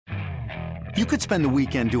You could spend the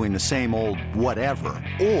weekend doing the same old whatever,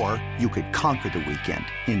 or you could conquer the weekend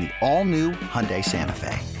in the all-new Hyundai Santa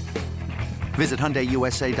Fe. Visit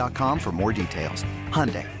HyundaiUSA.com for more details.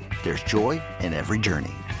 Hyundai, there's joy in every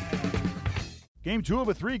journey. Game 2 of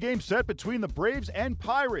a 3-game set between the Braves and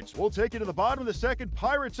Pirates. We'll take you to the bottom of the second.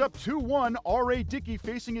 Pirates up 2-1. R.A. Dickey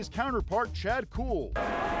facing his counterpart, Chad Kuhl.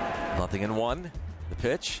 0-1. The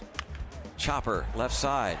pitch. Chopper, left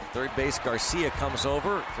side. Third base, Garcia comes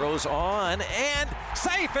over, throws on, and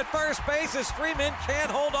safe at first base as Freeman can't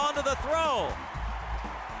hold on to the throw.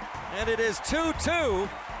 And it is 2-2.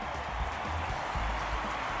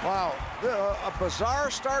 Wow, a bizarre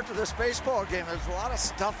start to this baseball game. There's a lot of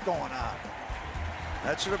stuff going on.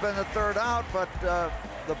 That should have been the third out, but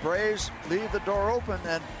the Braves leave the door open.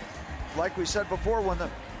 And like we said before, when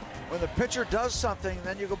the pitcher does something,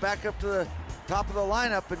 then you go back up to the top of the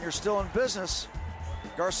lineup and you're still in business.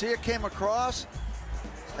 Garcia came across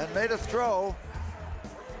and made a throw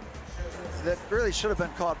that really should have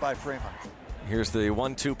been caught by Freeman. Here's the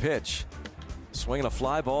 1-2 pitch. Swinging a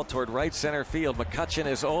fly ball toward right center field. McCutchen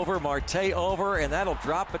is over, Marte over, and that'll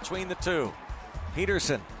drop between the two.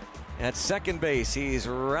 Peterson at second base. He's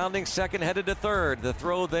rounding second, headed to third. The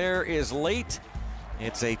throw there is late.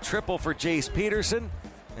 It's a triple for Jace Peterson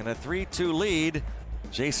and a 3-2 lead.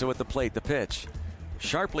 Jason with the plate, the pitch.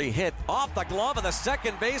 Sharply hit off the glove of the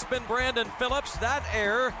second baseman, Brandon Phillips. That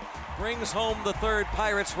error brings home the third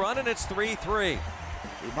Pirates run, and it's 3-3.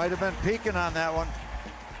 He might have been peeking on that one.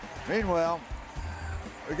 Meanwhile,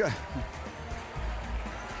 we got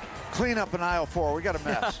clean up in aisle 4. We got a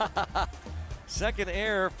mess. Second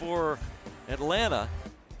error for Atlanta.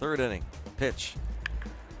 Third inning. Pitch.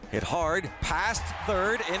 Hit hard, past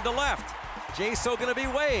third, into left. Jaso going to be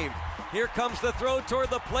waved. Here comes the throw toward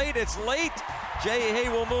the plate. It's late. Jay Hay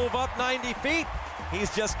will move up 90 feet.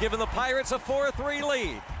 He's just given the Pirates a 4-3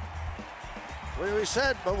 lead. We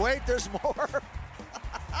said, but wait, there's more.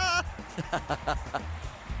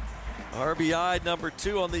 RBI number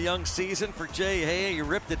 2 on the young season for Jay Hay. He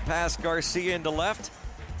ripped it past Garcia into left.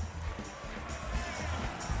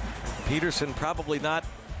 Peterson probably not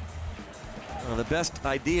the best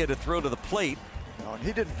idea to throw to the plate. No, and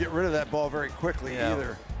he didn't get rid of that ball very quickly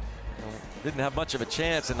either. Didn't have much of a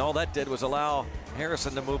chance, and all that did was allow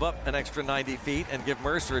Harrison to move up an extra 90 feet and give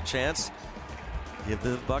Mercer a chance. Give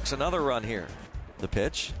the Bucks another run here. The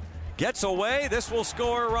pitch. Gets away. This will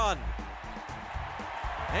score a run.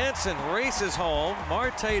 Hanson races home.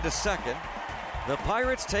 Marte to second. The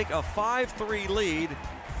Pirates take a 5-3 lead.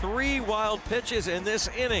 3 wild pitches in this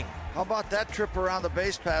inning. How about that trip around the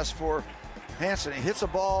base pass for Hanson? He hits a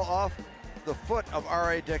ball off the foot of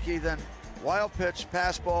R.A. Dickey, then wild pitch,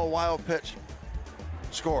 pass ball, wild pitch,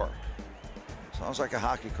 score. Sounds like a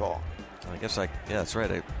hockey call. I guess yeah, that's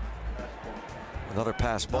right. Another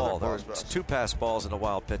pass ball. There were 2 pass balls and a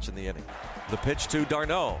wild pitch in the inning. The pitch to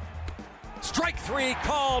d'Arnaud. Strike 3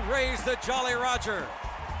 called. Raise the Jolly Roger.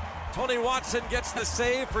 Tony Watson gets the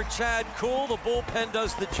save for Chad Kuhl. The bullpen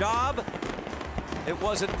does the job. It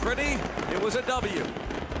wasn't pretty. It was a W.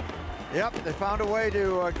 Yep, they found a way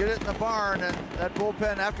to get it in the barn, and that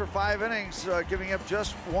bullpen after 5 innings, giving up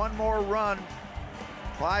just 1 more run.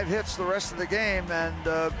 5 hits the rest of the game,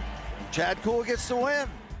 and Chad Kuhl gets the win.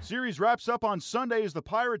 Series wraps up on Sunday as the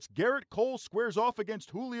Pirates' Garrett Cole squares off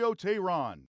against Julio Teheran.